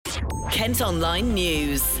Kent Online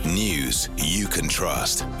News. News you can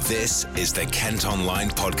trust. This is the Kent Online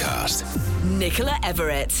Podcast. Nicola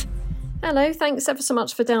Everett. Hello, thanks ever so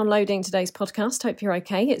much for downloading today's podcast. Hope you're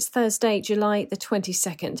okay. It's Thursday, July the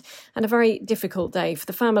 22nd, and a very difficult day for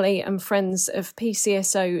the family and friends of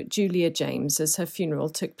PCSO Julia James as her funeral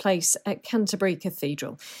took place at Canterbury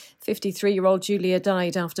Cathedral. 53-year-old Julia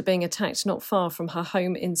died after being attacked not far from her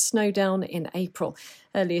home in Snowdown in April.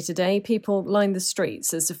 Earlier today, people lined the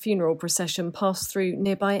streets as the funeral procession passed through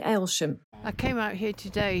nearby Aylsham. I came out here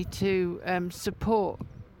today to support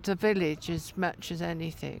the village as much as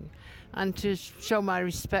anything, and to show my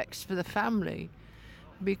respects for the family,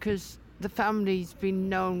 because the family's been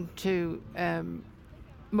known to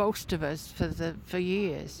most of us for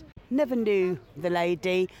years. Never knew the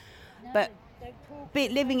lady, but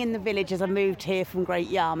living in the village as I moved here from Great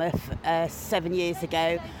Yarmouth 7 years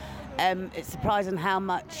ago, it's surprising how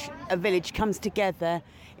much a village comes together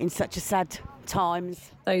in such a sad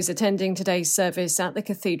times. Those attending today's service at the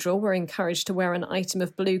cathedral were encouraged to wear an item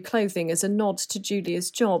of blue clothing as a nod to Julia's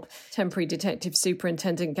job. Temporary Detective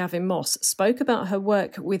Superintendent Gavin Moss spoke about her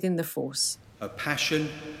work within the force. Her passion,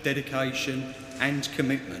 dedication and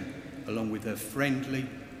commitment, along with her friendly,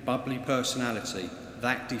 bubbly personality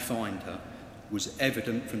that defined her, was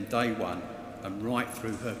evident from day one and right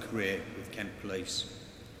through her career with Kent Police.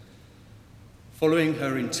 Following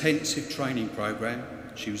her intensive training programme,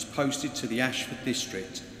 she was posted to the Ashford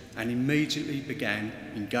district and immediately began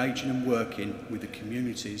engaging and working with the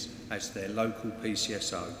communities as their local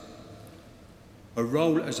PCSO. Her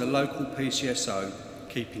role as a local PCSO,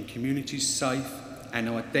 keeping communities safe and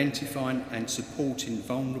identifying and supporting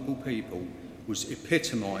vulnerable people, was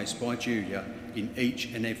epitomised by Julia in each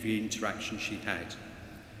and every interaction she had.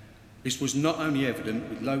 This was not only evident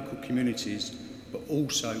with local communities, but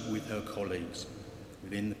also with her colleagues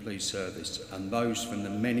within the police service and those from the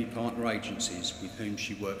many partner agencies with whom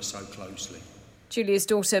she worked so closely. Julia's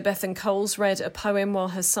daughter Bethan Coles read a poem while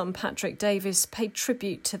her son Patrick Davis paid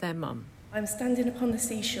tribute to their mum. I'm standing upon the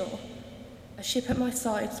seashore. A ship at my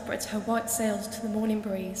side spreads her white sails to the morning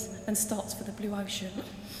breeze and starts for the blue ocean.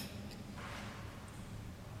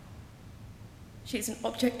 She is an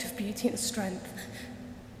object of beauty and strength.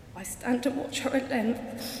 I stand and watch her at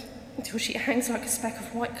length until she hangs like a speck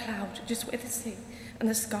of white cloud just where the sea and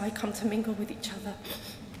the sky come to mingle with each other.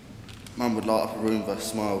 Mum would light up a room with a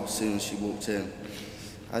smile as soon as she walked in.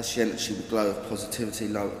 As she entered, she would glow with positivity,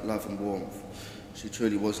 love and warmth. She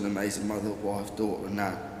truly was an amazing mother, wife, daughter and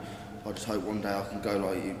nan. I just hope one day I can go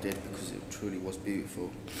like you did, because it truly was beautiful.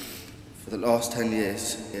 For the last 10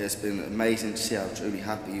 years, it has been amazing to see how truly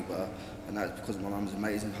happy you were, and that's because of my mum's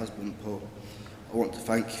amazing husband, Paul. I want to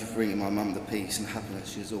thank you for bringing my mum the peace and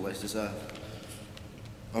happiness she has always deserved.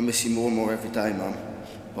 I miss you more and more every day, Mum,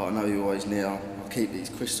 but I know you're always near. I'll keep these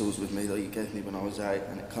crystals with me that you gave me when I was 8,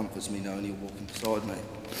 and it comforts me knowing you're walking beside me.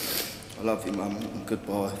 I love you, Mum, and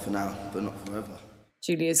goodbye for now, but not forever.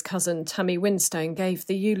 Julia's cousin Tammy Winstone gave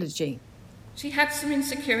the eulogy. She had some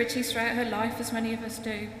insecurities throughout her life, as many of us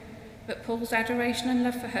do, but Paul's adoration and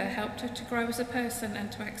love for her helped her to grow as a person and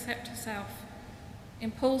to accept herself.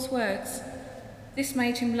 In Paul's words, this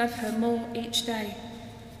made him love her more each day.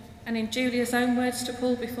 And in Julia's own words to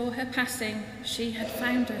Paul before her passing, she had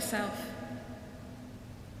found herself.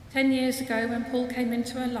 10 years ago, when Paul came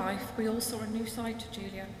into her life, we all saw a new side to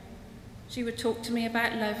Julia. She would talk to me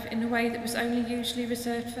about love in a way that was only usually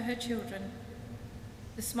reserved for her children.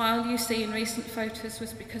 The smile you see in recent photos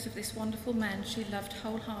was because of this wonderful man she loved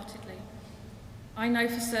wholeheartedly. I know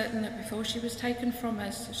for certain that before she was taken from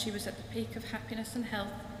us, she was at the peak of happiness and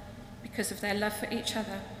health because of their love for each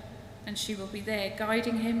other, and she will be there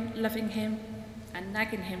guiding him, loving him, and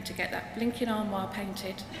nagging him to get that blinking armoire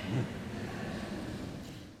painted.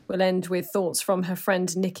 We'll end with thoughts from her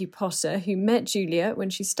friend Nikki Potter, who met Julia when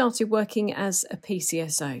she started working as a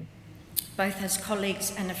PCSO. Both as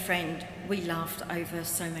colleagues and a friend, we laughed over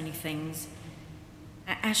so many things.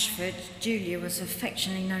 At Ashford, Julia was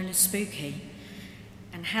affectionately known as Spooky,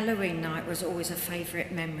 and Halloween night was always a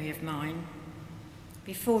favourite memory of mine.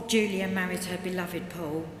 Before Julia married her beloved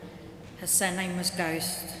Paul, her surname was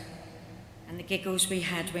Ghost, and the giggles we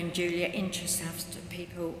had when Julia introduced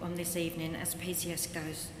people on this evening as PCS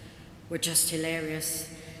Ghost were just hilarious.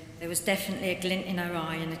 There was definitely a glint in her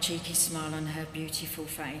eye and a cheeky smile on her beautiful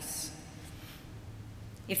face.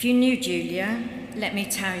 If you knew Julia, let me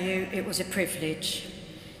tell you, it was a privilege.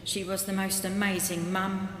 She was the most amazing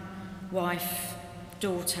mum, wife,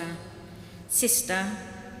 daughter, sister,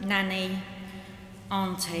 nanny,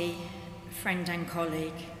 auntie, friend and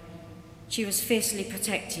colleague. She was fiercely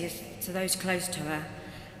protective to those close to her,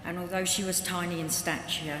 and although she was tiny in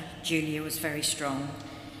stature, Julia was very strong.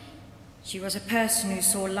 She was a person who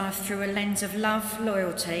saw life through a lens of love,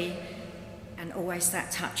 loyalty, and always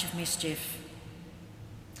that touch of mischief.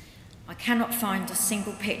 I cannot find a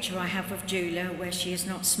single picture I have of Julia where she is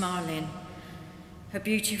not smiling. Her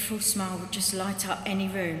beautiful smile would just light up any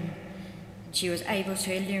room, and she was able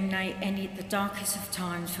to illuminate the darkest of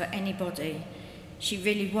times for anybody. She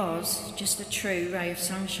really was just a true ray of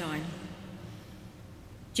sunshine.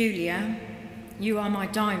 Julia, you are my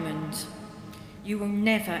diamond. You will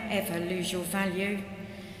never, ever lose your value.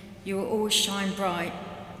 You will always shine bright,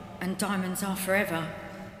 and diamonds are forever.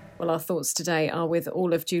 Well, our thoughts today are with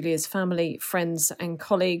all of Julia's family, friends and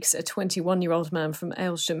colleagues. A 21-year-old man from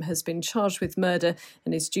Aylsham has been charged with murder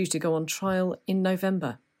and is due to go on trial in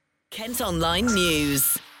November. Kent Online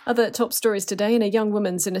News. Other top stories today, and a young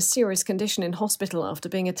woman's in a serious condition in hospital after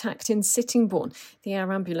being attacked in Sittingbourne. The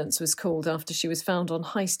air ambulance was called after she was found on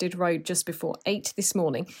Highstead Road just before 8 this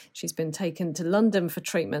morning. She's been taken to London for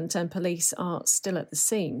treatment and police are still at the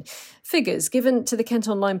scene. Figures given to the Kent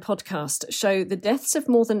Online podcast show the deaths of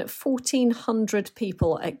more than 1,400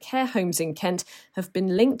 people at care homes in Kent have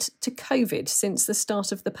been linked to COVID since the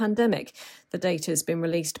start of the pandemic. The data has been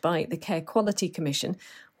released by the Care Quality Commission.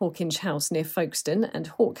 Hawkinge House near Folkestone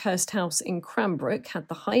and Hawkhurst House in Cranbrook had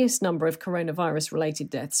the highest number of coronavirus-related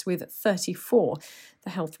deaths, with 34. The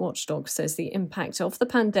health watchdog says the impact of the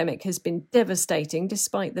pandemic has been devastating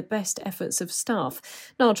despite the best efforts of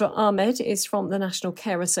staff. Nadra Ahmed is from the National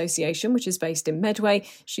Care Association, which is based in Medway.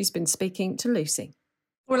 She's been speaking to Lucy.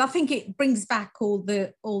 Well, I think it brings back all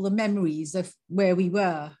the memories of where we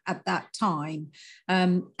were at that time,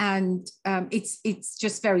 it's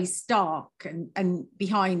just very stark. And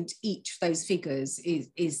behind each of those figures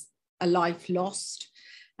is a life lost,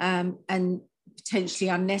 and potentially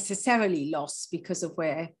unnecessarily lost because of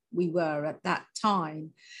where we were at that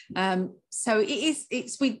time. So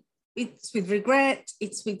it's with regret,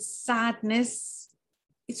 it's with sadness,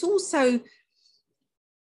 it's also.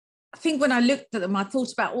 I think when I looked at them, I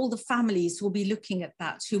thought about all the families who will be looking at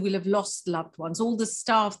that, who will have lost loved ones, all the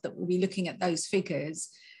staff that will be looking at those figures,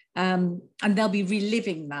 and they'll be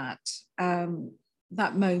reliving that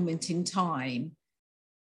moment in time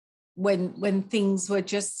when things were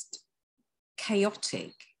just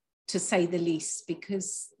chaotic, to say the least,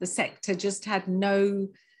 because the sector just had no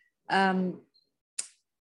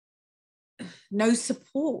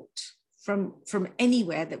support from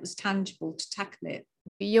anywhere that was tangible to tackle it.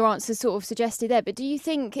 Your answer sort of suggested there, but do you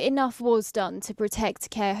think enough was done to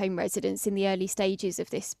protect care home residents in the early stages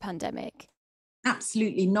of this pandemic?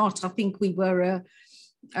 Absolutely not. I think we were,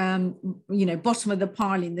 bottom of the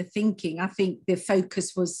pile in the thinking. I think the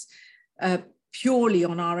focus was purely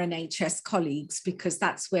on our NHS colleagues because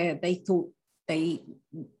that's where they thought they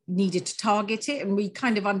needed to target it. And we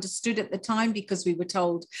kind of understood at the time because we were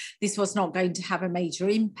told this was not going to have a major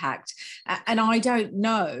impact. And I don't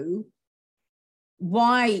know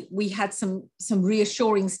why we had some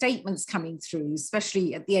reassuring statements coming through,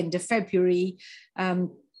 especially at the end of February,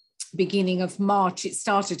 beginning of March. It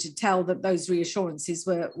started to tell that those reassurances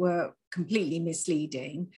were completely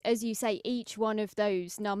misleading. As you say, each one of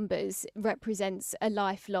those numbers represents a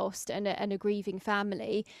life lost and a grieving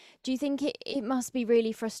family. Do you think it must be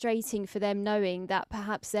really frustrating for them knowing that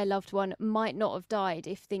perhaps their loved one might not have died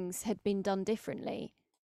if things had been done differently?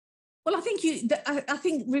 Well, I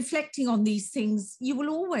think reflecting on these things, you will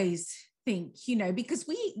always think, because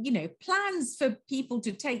plans for people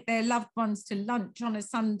to take their loved ones to lunch on a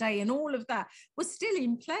Sunday and all of that was still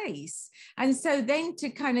in place. And so then to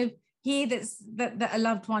kind of hear that a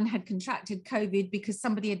loved one had contracted COVID because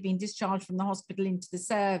somebody had been discharged from the hospital into the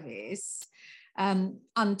service,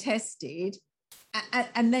 untested,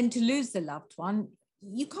 and then to lose the loved one,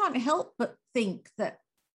 you can't help but think that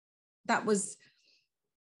was,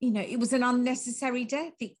 it was an unnecessary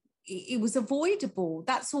death. It was avoidable.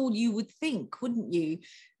 That's all you would think, wouldn't you?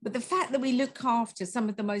 But the fact that we look after some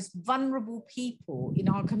of the most vulnerable people in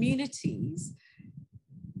our communities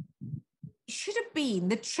should have been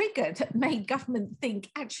the trigger that made government think,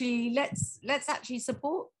 actually, let's actually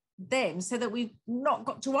support them so that we've not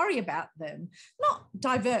got to worry about them, not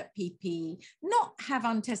divert PPE, not have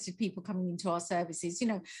untested people coming into our services.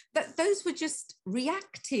 That those were just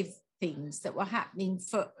reactive things that were happening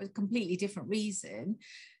for a completely different reason,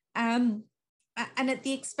 and at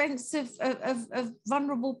the expense of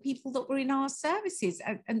vulnerable people that were in our services,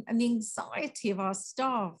 and the anxiety of our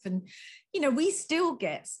staff. And we still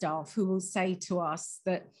get staff who will say to us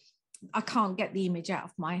that I can't get the image out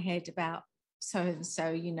of my head about so and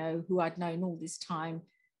so, who I'd known all this time,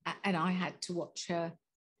 and I had to watch her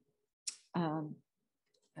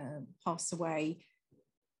pass away,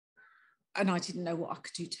 and I didn't know what I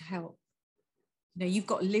could do to help. you've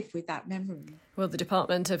got to live with that memory. Well, the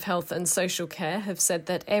Department of Health and Social Care have said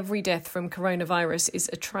that every death from coronavirus is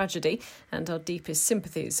a tragedy, and our deepest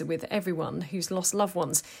sympathies are with everyone who's lost loved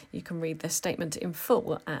ones. You can read their statement in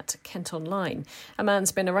full at Kent Online. A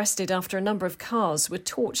man's been arrested after a number of cars were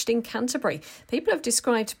torched in Canterbury. People have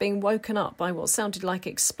described being woken up by what sounded like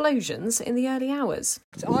explosions in the early hours.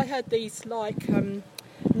 I heard these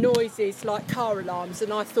noises like car alarms,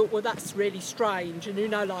 and I thought, well, that's really strange,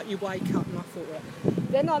 and like you wake up, and I thought, well.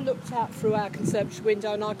 Then I looked out through our conservatory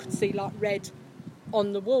window and I could see like red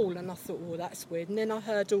on the wall, and I thought, well, that's weird. And then I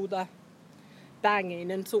heard all the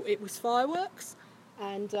banging and thought it was fireworks,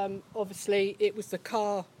 and obviously it was the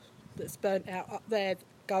car that's burnt out up there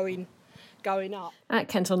going up. At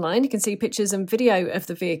Kent Online, you can see pictures and video of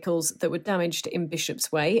the vehicles that were damaged in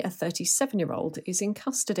Bishop's Way. A 37-year-old is in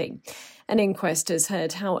custody. An inquest has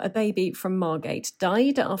heard how a baby from Margate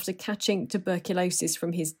died after catching tuberculosis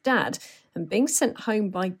from his dad and being sent home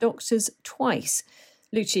by doctors twice.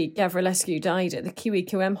 Luci Gavrilescu died at the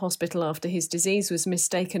QEQM hospital after his disease was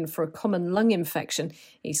mistaken for a common lung infection.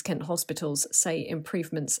 East Kent hospitals say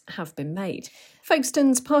improvements have been made.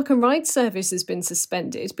 Folkestone's Park and Ride service has been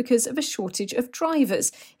suspended because of a shortage of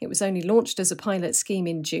drivers. It was only launched as a pilot scheme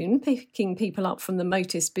in June, picking people up from the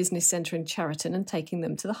Motus Business Centre in Cheriton and taking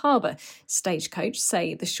them to the harbour. Stagecoach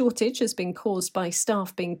say the shortage has been caused by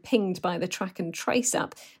staff being pinged by the Track and Trace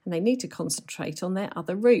app, and they need to concentrate on their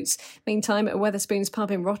other routes. Meantime, Wetherspoons pub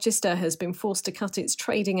in Rochester has been forced to cut its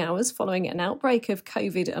trading hours following an outbreak of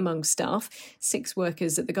COVID among staff. 6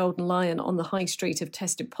 workers at the Golden Lion on the High Street have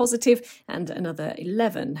tested positive, and another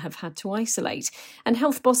 11 have had to isolate. And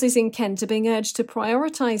health bosses in Kent are being urged to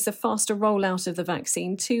prioritise the faster rollout of the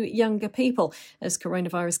vaccine to younger people as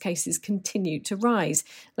coronavirus cases continue to rise.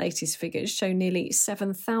 Latest figures show nearly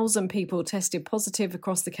 7,000 people tested positive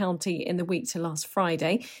across the county in the week to last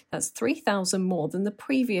Friday. That's 3,000 more than the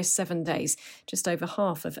previous 7 days. Just over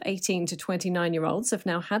half of 18 to 29-year-olds have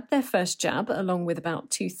now had their first jab, along with about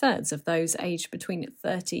 2/3 of those aged between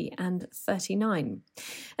 30 and 39.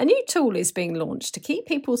 A new tool is being launched to keep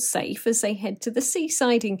people safe as they head to the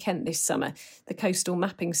seaside in Kent this summer. The Coastal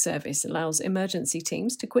Mapping Service allows emergency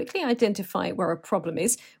teams to quickly identify where a problem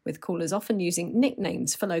is, with callers often using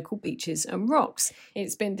nicknames for local beaches and rocks.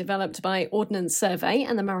 It's been developed by Ordnance Survey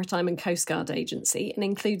and the Maritime and Coast Guard Agency and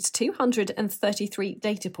includes 233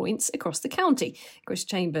 data points across the county. Chris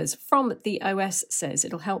Chambers from the OS says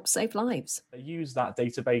it'll help save lives. They use that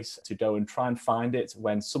database to go and try and find it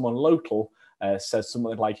when someone local says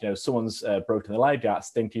something like, someone's broken the leg at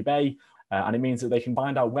Stinky Bay, and it means that they can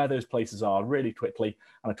find out where those places are really quickly.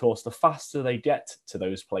 And of course, the faster they get to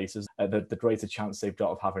those places, the greater chance they've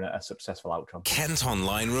got of having a successful outcome. Kent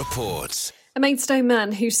Online reports. A Maidstone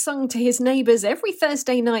man who sung to his neighbours every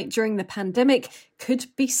Thursday night during the pandemic could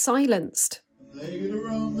be silenced.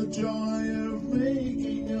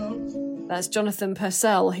 That's Jonathan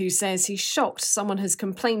Purcell, who says he's shocked someone has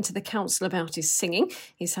complained to the council about his singing.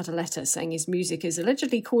 He's had a letter saying his music is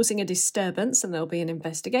allegedly causing a disturbance and there'll be an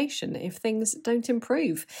investigation if things don't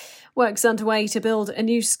improve. Work's underway to build a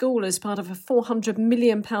new school as part of a £400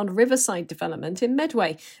 million Riverside development in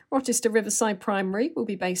Medway. Rochester Riverside Primary will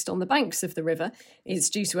be based on the banks of the river. It's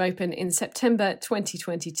due to open in September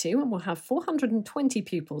 2022 and will have 420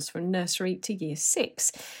 pupils from nursery to year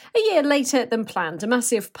 6. A year later than planned, a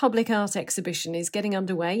massive public art exhibition is getting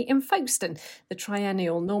underway in Folkestone. The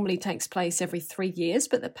triennial normally takes place every 3 years,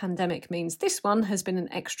 but the pandemic means this one has been an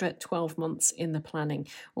extra 12 months in the planning.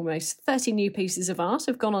 Almost 30 new pieces of art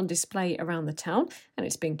have gone on display around the town, and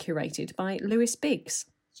it's been curated by Lewis Biggs.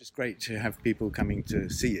 It's just great to have people coming to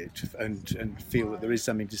see it and feel that there is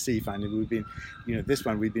something to see. Finally, we've been, this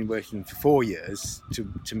one we've been working for 4 years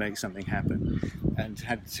to make something happen, and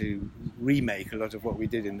had to remake a lot of what we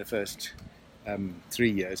did in the first 3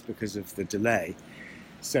 years because of the delay.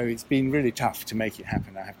 So it's been really tough to make it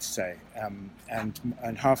happen, I have to say.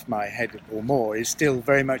 And half my head or more is still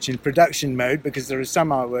very much in production mode because there are some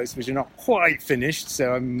artworks which are not quite finished.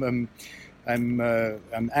 So I'm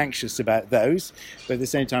anxious about those, but at the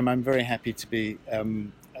same time, I'm very happy to be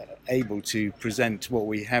able to present what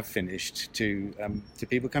we have finished to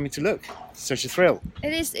people coming to look. It's such a thrill.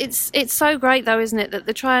 It is. It's so great, though, isn't it, that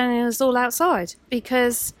the triennial is all outside,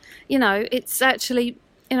 because it's actually,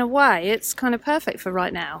 in a way, it's kind of perfect for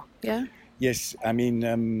right now. Yeah. Yes, I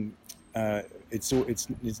mean,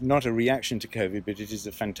 it's not a reaction to COVID, but it is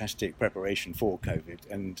a fantastic preparation for COVID,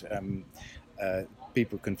 and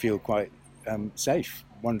people can feel quite safe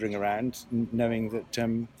wandering around, knowing that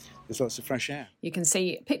there's lots of fresh air. You can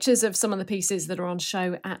see pictures of some of the pieces that are on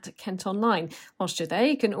show at Kent Online. Whilst you're there,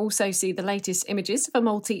 you can also see the latest images of a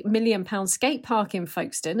multi-million-pound skate park in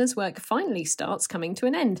Folkestone as work finally starts coming to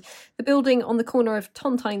an end. The building on the corner of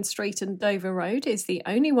Tontine Street and Dover Road is the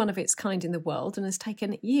only one of its kind in the world and has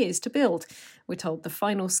taken years to build. We're told the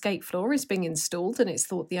final skate floor is being installed and it's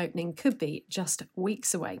thought the opening could be just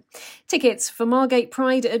weeks away. Tickets for Margate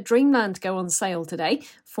Pride at Dreamland go on sale today.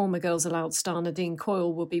 Former Girls Aloud star Nadine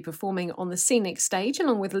Coyle will be performing on the scenic stage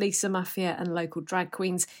along with Lisa Mafia and local drag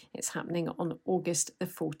queens. It's happening on August the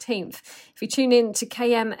 14th. If you tune in to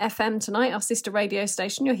KMFM tonight, our sister radio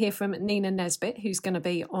station, you'll hear from Nina Nesbitt, who's going to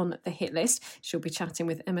be on the hit list. She'll be chatting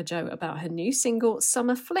with Emma Jo about her new single,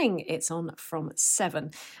 Summer Fling. It's on from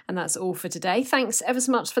 7. And that's all for today. Thanks ever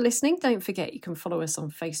so much for listening. Don't forget you can follow us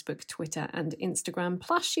on Facebook, Twitter and Instagram.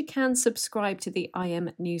 Plus you can subscribe to the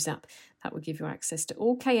IM News app. That will give you access to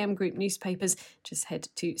all KM Group newspapers. Just head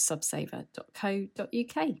to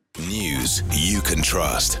subsaver.co.uk. News you can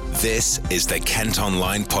trust. This is the Kent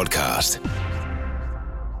Online Podcast.